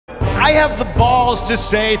I have the balls to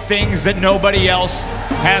say things that nobody else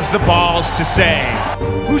has the balls to say.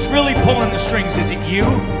 Who's really pulling the strings? Is it you?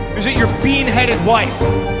 Or is it your bean-headed wife?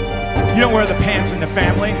 You don't wear the pants in the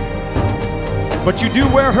family, but you do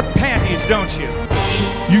wear her panties, don't you?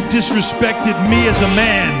 You disrespected me as a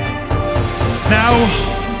man. Now,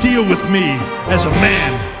 deal with me as a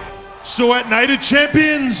man. So at Night of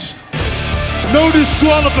Champions, no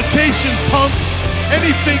disqualification, Punk.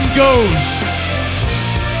 Anything goes.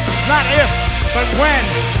 It's not if, but when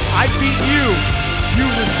I beat you, you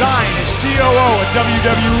resign as COO at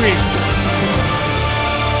WWE.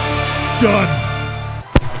 Done.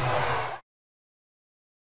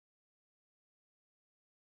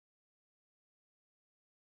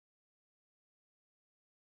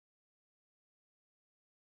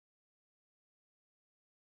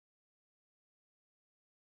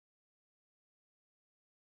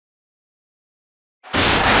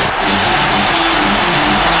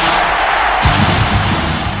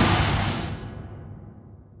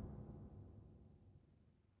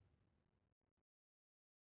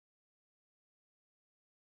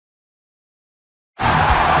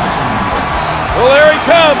 Well, there he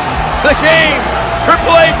comes, the game,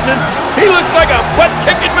 Triple H, and he looks like a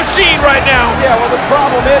butt-kicking machine right now. Yeah, well, the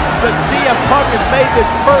problem is that CM Punk has made this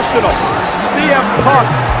personal. CM Punk,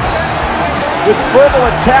 with verbal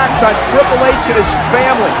attacks on Triple H and his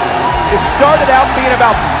family. It started out being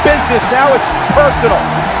about business, now it's personal.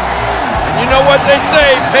 And you know what they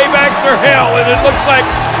say, paybacks are hell, and it looks like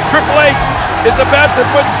Triple H is about to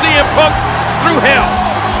put CM Punk through hell.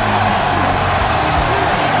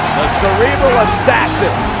 The cerebral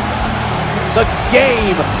assassin, the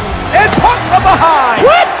game, and Punk from behind.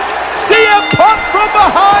 What? CM Punk from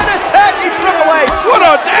behind attacking Triple H. What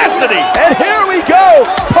audacity! And here we go.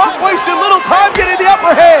 Punk wasted little time getting the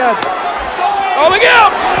upper hand. Oh, look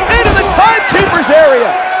out! Into the timekeeper's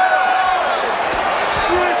area.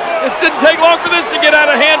 This didn't take long for this to get out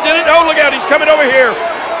of hand, did it? Oh, look out, he's coming over here.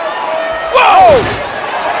 Whoa!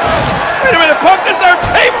 Wait a minute, Punk, this is our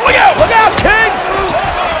table. Look out! Look out, King!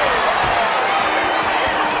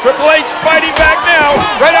 Triple H fighting back now,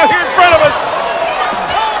 right out here in front of us.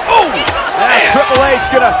 Oh, man. Triple H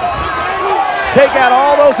gonna take out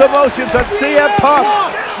all those emotions on CM Punk.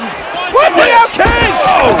 Watch Look it. out, King!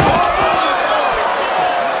 Oh.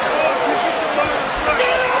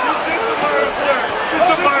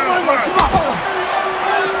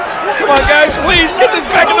 Come on, guys, please get this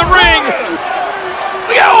back in the ring.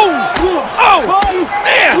 Look out! Oh,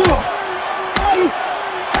 man!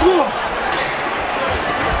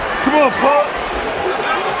 Come on, Punk.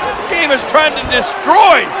 Game is trying to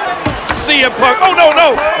destroy CM Punk. Oh, no,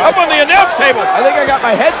 no. Up on the announce table. I think I got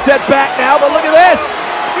my headset back now, but look at this.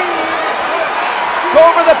 Go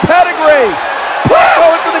over the pedigree.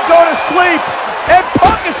 Going for the go to sleep. And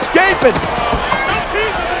Punk escaping.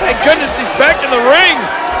 Thank goodness he's back in the ring.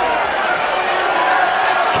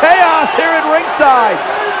 Chaos here at ringside.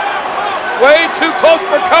 Way too close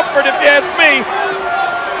for comfort, if you ask me.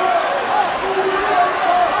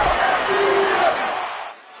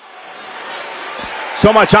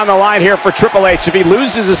 So much on the line here for Triple H. If he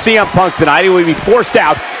loses to CM Punk tonight, he will be forced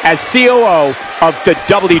out as COO of the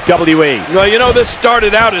WWE. Well, you know, this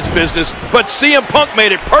started out as business, but CM Punk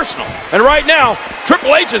made it personal. And right now,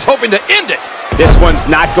 Triple H is hoping to end it. This one's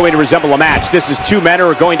not going to resemble a match. This is two men who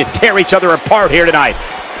are going to tear each other apart here tonight.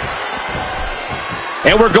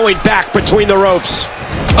 And we're going back between the ropes.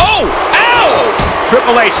 Oh! Ow!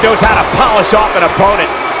 Triple H knows how to polish off an opponent.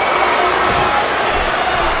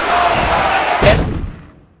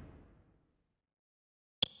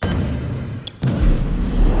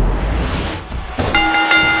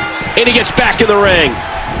 And he gets back in the ring.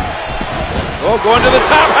 Oh, going to the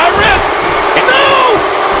top, high risk. No!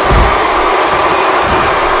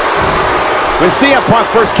 When CM Punk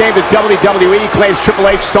first came to WWE, he claims Triple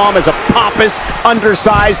H saw him as a pompous,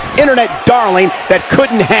 undersized internet darling that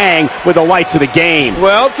couldn't hang with the lights of the game.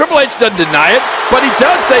 Well, Triple H doesn't deny it, but he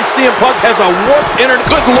does say CM Punk has a warped internet.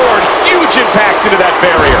 Good Lord, huge impact into that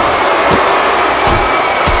barrier.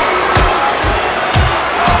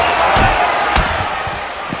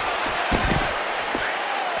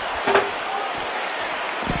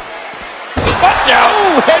 Watch out!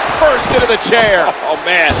 Ooh, head first into the chair. Oh,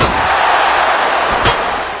 man.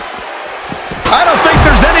 I don't think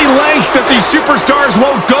there's any lengths that these superstars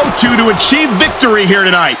won't go to achieve victory here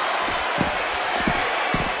tonight.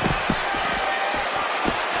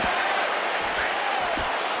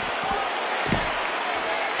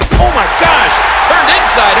 Oh my gosh, turned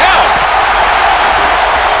inside out.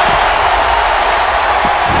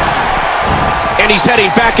 And And he's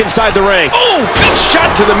heading back inside the ring. Oh, big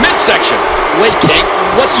shot to the midsection. Wait, King,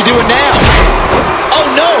 what's he doing now?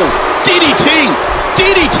 Oh, no! DDT!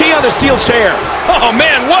 DDT on the steel chair. Oh,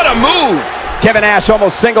 man, what a move. Kevin Nash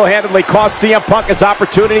almost single-handedly cost CM Punk his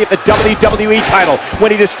opportunity at the WWE title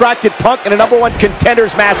when he distracted Punk in a #1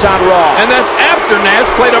 contenders match on Raw. And that's after Nash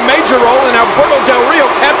played a major role in Alberto Del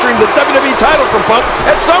Rio capturing the WWE title from Punk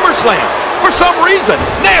at SummerSlam. For some reason,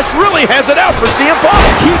 Nash really has it out for CM Punk.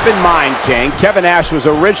 Keep in mind, King, Kevin Nash was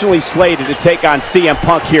originally slated to take on CM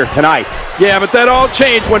Punk here tonight. Yeah, but that all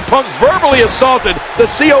changed when Punk verbally assaulted the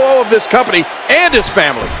COO of this company and his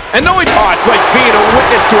family. And knowing, It's like being a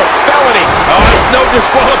witness to a felony. it's no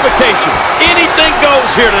disqualification. Anything goes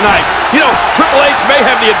here tonight. You know, Triple H may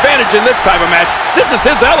have the advantage in this type of match. This is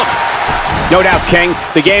his element. No doubt, King,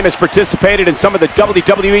 the game has participated in some of the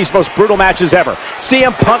WWE's most brutal matches ever.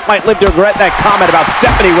 CM Punk might live to regret that comment about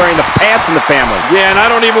Stephanie wearing the pants in the family. Yeah, and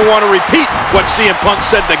I don't even want to repeat what CM Punk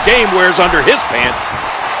said the game wears under his pants.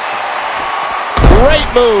 Great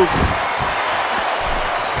move.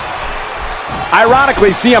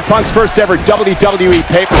 Ironically, CM Punk's first ever WWE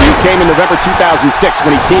pay-per-view came in November 2006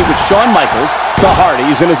 when he teamed with Shawn Michaels, the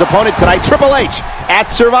Hardys, and his opponent tonight, Triple H, at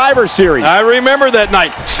Survivor Series. I remember that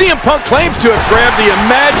night. CM Punk claims to have grabbed the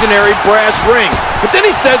imaginary brass ring, but then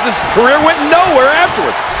he says his career went nowhere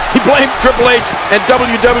afterward. He blames Triple H and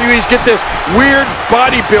WWE's, get this, weird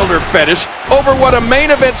bodybuilder fetish over what a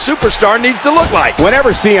main event superstar needs to look like.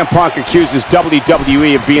 Whenever CM Punk accuses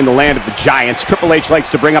WWE of being the land of the giants, Triple H likes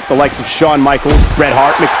to bring up the likes of Shawn Michaels, Bret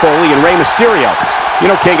Hart, Mick Foley, and Rey Mysterio.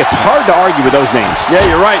 You know, King, it's hard to argue with those names. Yeah,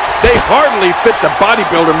 you're right. They hardly fit the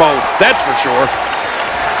bodybuilder mold, that's for sure.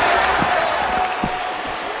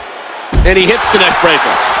 And he hits the neck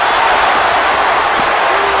breaker.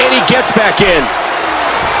 And he gets back in.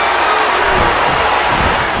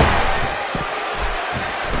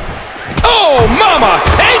 Oh, mama!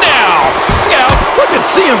 Hey now! Look out! Look at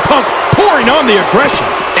CM Punk pouring on the aggression.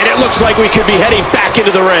 And it looks like we could be heading back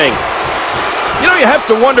into the ring. You know, you have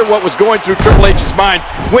to wonder what was going through Triple H's mind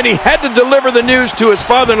when he had to deliver the news to his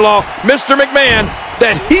father-in-law, Mr. McMahon,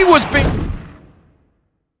 that he was being...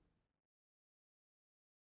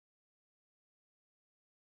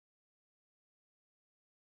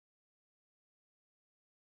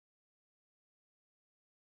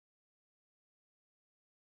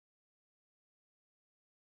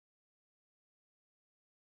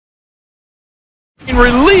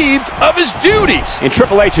 relieved of his duties. In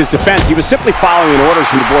Triple H's defense, he was simply following orders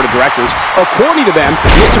from the board of directors. According to them,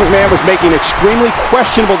 Mr. McMahon was making extremely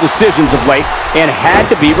questionable decisions of late and had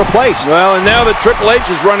to be replaced. Well, and now that Triple H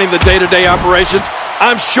is running the day-to-day operations,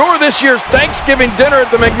 I'm sure this year's Thanksgiving dinner at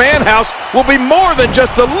the McMahon house will be more than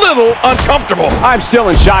just a little uncomfortable. I'm still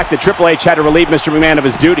in shock that Triple H had to relieve Mr. McMahon of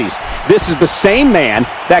his duties. This is the same man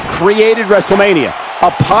that created WrestleMania, a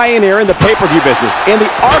pioneer in the pay-per-view business, and the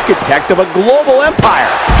architect of a global empire.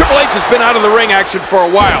 Triple H has been out of the ring action for a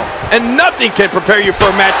while, and nothing can prepare you for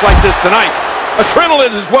a match like this tonight.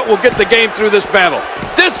 Adrenaline is what will get the game through this battle.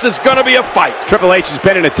 This is going to be a fight. Triple H has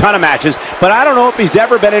been in a ton of matches, but I don't know if he's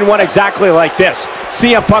ever been in one exactly like this.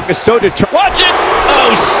 CM Punk is so determined. Watch it!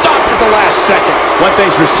 Oh, stopped at the last second. One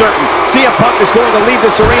thing's for certain, CM Punk is going to leave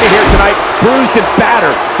this arena here tonight bruised and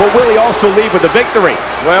battered, but will he also leave with a victory?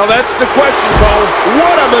 Well, that's the question, Cole.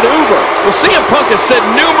 What a maneuver. Well, CM Punk has said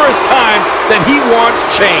numerous times that he wants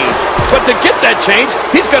change. But to get that change,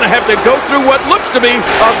 he's going to have to go through what looks to be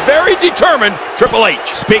a very determined Triple H.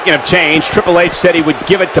 Speaking of change, Triple H said he would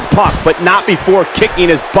give it to Punk, but not before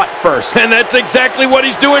kicking his butt first. And that's exactly what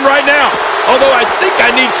he's doing right now. Although I think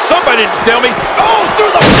I need somebody to tell me, oh,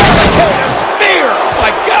 through the barricade, a spear! Oh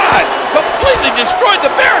my God! Completely destroyed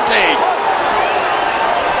the barricade!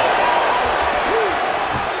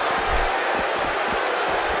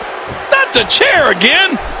 Not the chair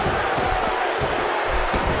again!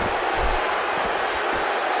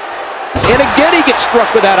 And again he gets struck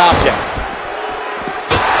with that object.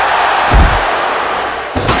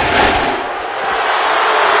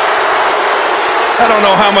 I don't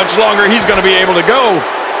know how much longer he's going to be able to go.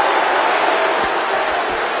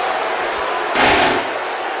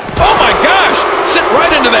 Oh my gosh! Sent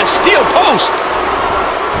right into that steel post!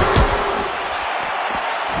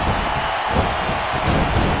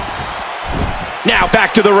 Now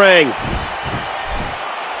back to the ring.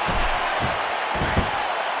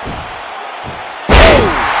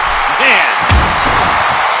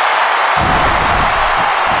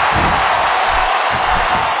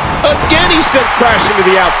 Again, he sent crashing to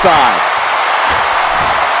the outside.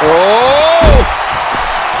 Oh!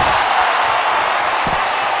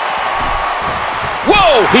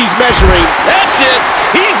 Whoa! He's measuring. That's it!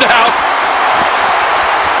 He's out!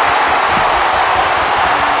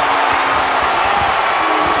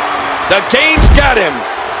 The game's got him.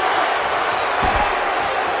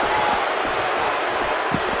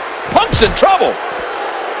 Punk's in trouble.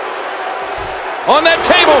 On that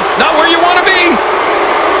table, not where you want to be.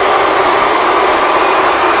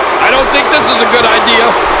 I don't think this is a good idea.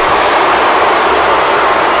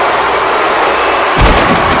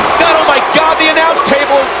 Oh my God, the announce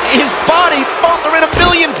table, his body, both are in a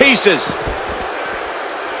million pieces.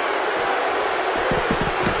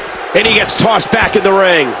 And he gets tossed back in the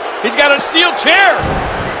ring. He's got a steel chair.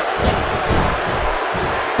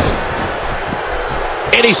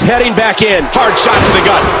 And he's heading back in. Hard shot to the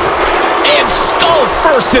gut. And skull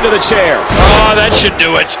first into the chair. Oh, that should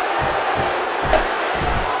do it.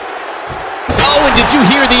 Oh, and did you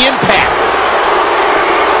hear the impact?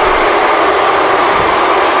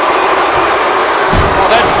 Oh,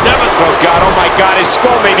 that's devastating. Oh, God, oh, my God, his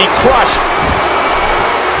skull may be crushed.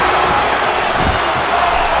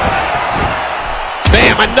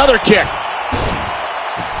 Bam, another kick.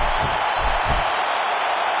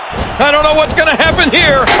 I don't know what's going to happen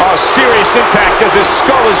here. Oh, serious impact as his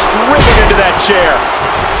skull is driven into that chair.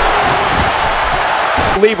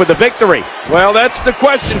 Leave with the victory. Well, that's the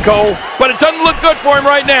question, Cole. But it doesn't look good for him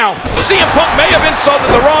right now. CM Punk may have insulted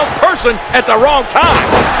the wrong person at the wrong time.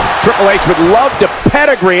 Triple H would love to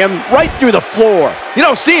pedigree him right through the floor. You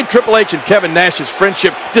know, seeing Triple H and Kevin Nash's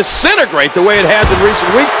friendship disintegrate the way it has in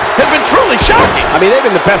recent weeks has been truly shocking. I mean, they've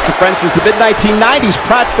been the best of friends since the mid-1990s,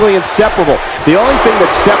 practically inseparable. The only thing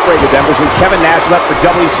that separated them was when Kevin Nash left for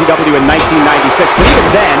WCW in 1996. But even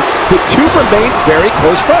then, the two remained very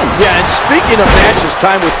close friends. Yeah, and speaking of Nash's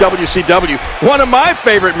time with WCW, one of my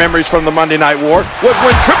favorite memories from the Monday Night War was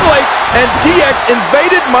when Triple H and DX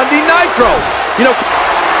invaded Monday Nitro. You know,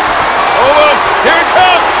 oh, here it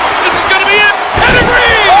comes. This is going to be it.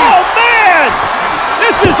 Pedigree! Oh, man!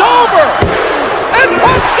 This is over! And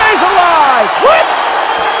Punk stays alive! What?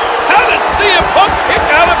 How did CM Punk kick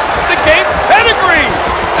out of the game's pedigree?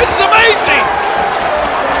 This is amazing!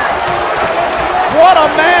 What a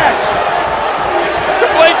match!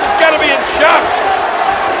 Triple H has got to be in shock.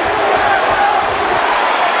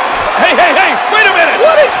 Hey, hey, hey, wait a minute!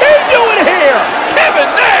 What is he doing here? Kevin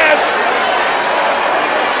Nash!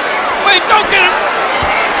 Wait, don't get it!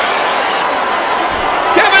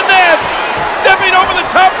 Kevin Nash stepping over the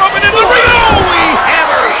top rope and in the ring. Oh, he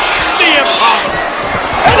hammers CM Punk!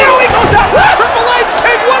 And now he goes out with Triple H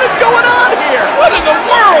King. What is going on here? What in the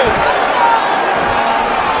world?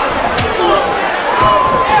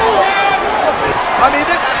 I mean,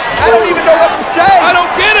 I don't even know what to say. I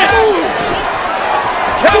don't get it.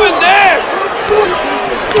 Kevin Nash.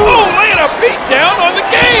 Oh, laying a beat down on the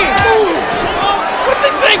game. What's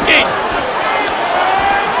he thinking?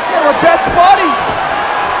 They were best buddies.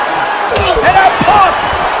 And now Punk.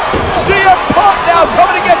 CM Punk now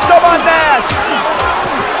coming to get some on Nash.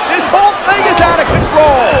 This whole thing is out of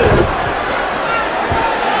control.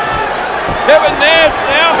 Kevin Nash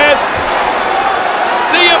now has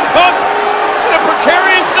CM Punk in a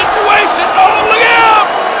precarious situation. Oh, look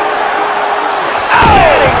out!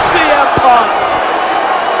 Hitting CM Punk.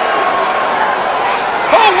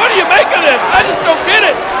 Oh, what do you make of this? I just don't get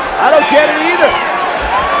it. I don't get it either.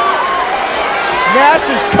 Nash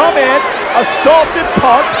has come in, assaulted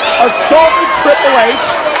Punk, assaulted Triple H.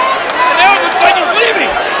 And now it looks like he's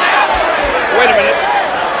leaving. Wait a minute.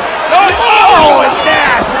 No! Oh, and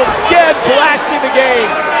Nash again blasting the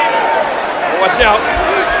game. Watch out.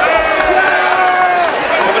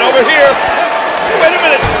 Coming over here. Wait a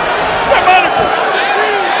minute. It's our monitor.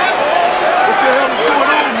 What the hell is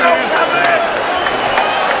going on, man?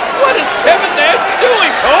 What is Kevin Nash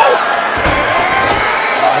doing, Cole?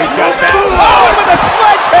 He's got that. Oh, and with a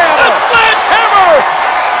sledgehammer. A sledgehammer!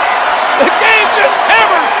 The game just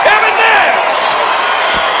hammers Kevin Nash.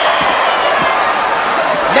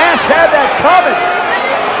 Nash had that coming.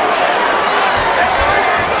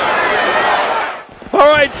 All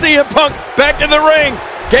right, CM Punk back in the ring.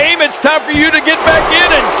 Game, it's time for you to get back in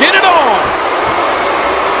and get it on.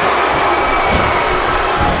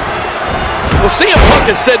 Well, CM Punk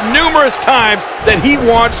has said numerous times that he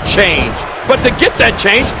wants change. But to get that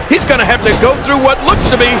change, he's going to have to go through what looks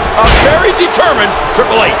to be a very determined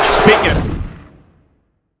Triple H. Speaking of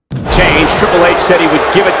change, Triple H said he would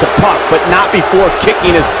give it to Punk, but not before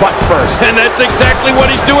kicking his butt first. And that's exactly what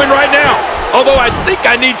he's doing right now. Although I think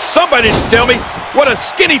I need somebody to tell me what a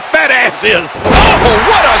skinny fat ass is. Oh,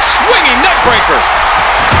 what a swinging neckbreaker.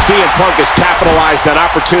 CM Punk has capitalized on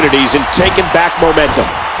opportunities and taken back momentum.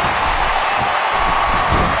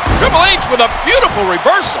 Triple H with a beautiful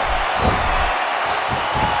reversal.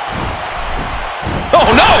 Oh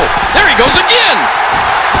no, there he goes again.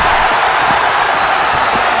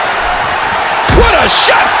 What a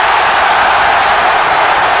shot.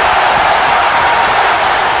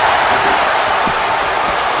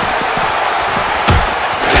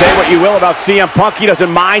 what you will about CM Punk, he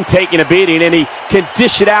doesn't mind taking a beating, and he can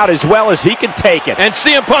dish it out as well as he can take it. And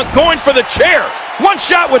CM Punk going for the chair. One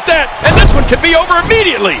shot with that, and this one could be over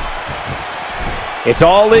immediately. It's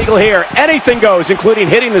all legal here. Anything goes, including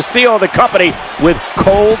hitting the seal of the company with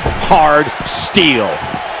cold, hard steel.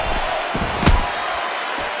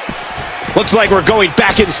 Looks like we're going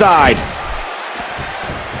back inside.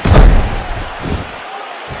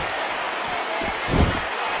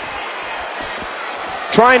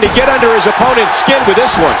 Trying to get under his opponent's skin with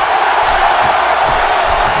this one.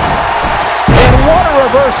 And what a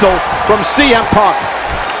reversal from CM Punk.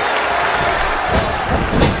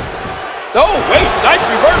 Oh, wait, nice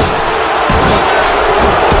reversal.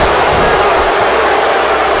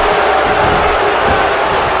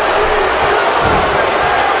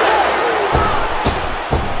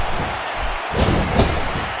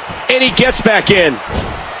 And he gets back in.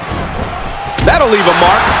 That'll leave a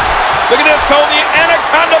mark. Look at this, Cole. The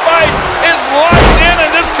Anaconda Vice is locked in,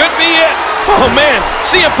 and this could be it. Oh, man.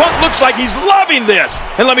 CM Punk looks like he's loving this.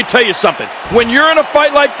 And let me tell you something. When you're in a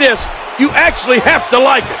fight like this, you actually have to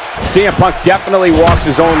like it. CM Punk definitely walks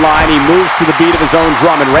his own line. He moves to the beat of his own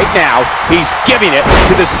drum, and right now, he's giving it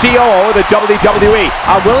to the COO of the WWE.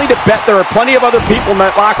 I'm willing to bet there are plenty of other people in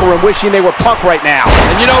that locker room wishing they were Punk right now.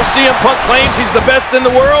 And you know CM Punk claims he's the best in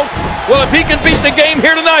the world? Well, if he can beat the game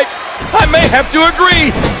here tonight, I may have to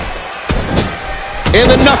agree. And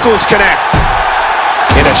the knuckles connect.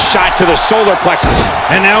 And a shot to the solar plexus.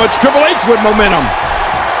 And now it's Triple H with momentum.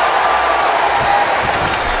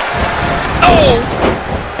 Oh!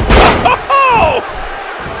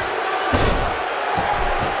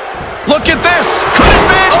 Look at this. Could it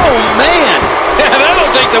be? Oh, man. Yeah,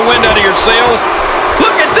 that'll take the wind out of your sails.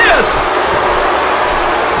 Look at this.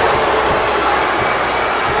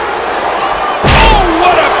 Oh,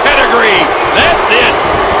 what a pedigree. That's it.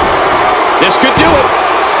 This could do it.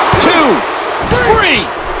 2, 3.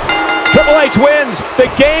 Triple H wins. The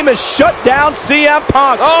game has shut down CM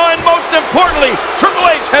Punk. Oh, and most importantly, Triple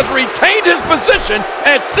H has retained his position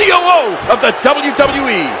as COO of the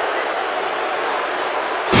WWE.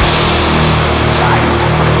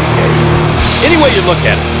 Any way you look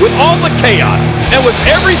at it, with all the chaos and with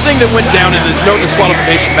everything that went down in this no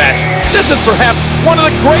disqualification match, this is perhaps one of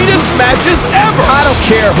the greatest matches ever. I don't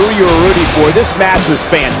care who you were rooting for. This match was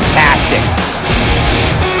fantastic.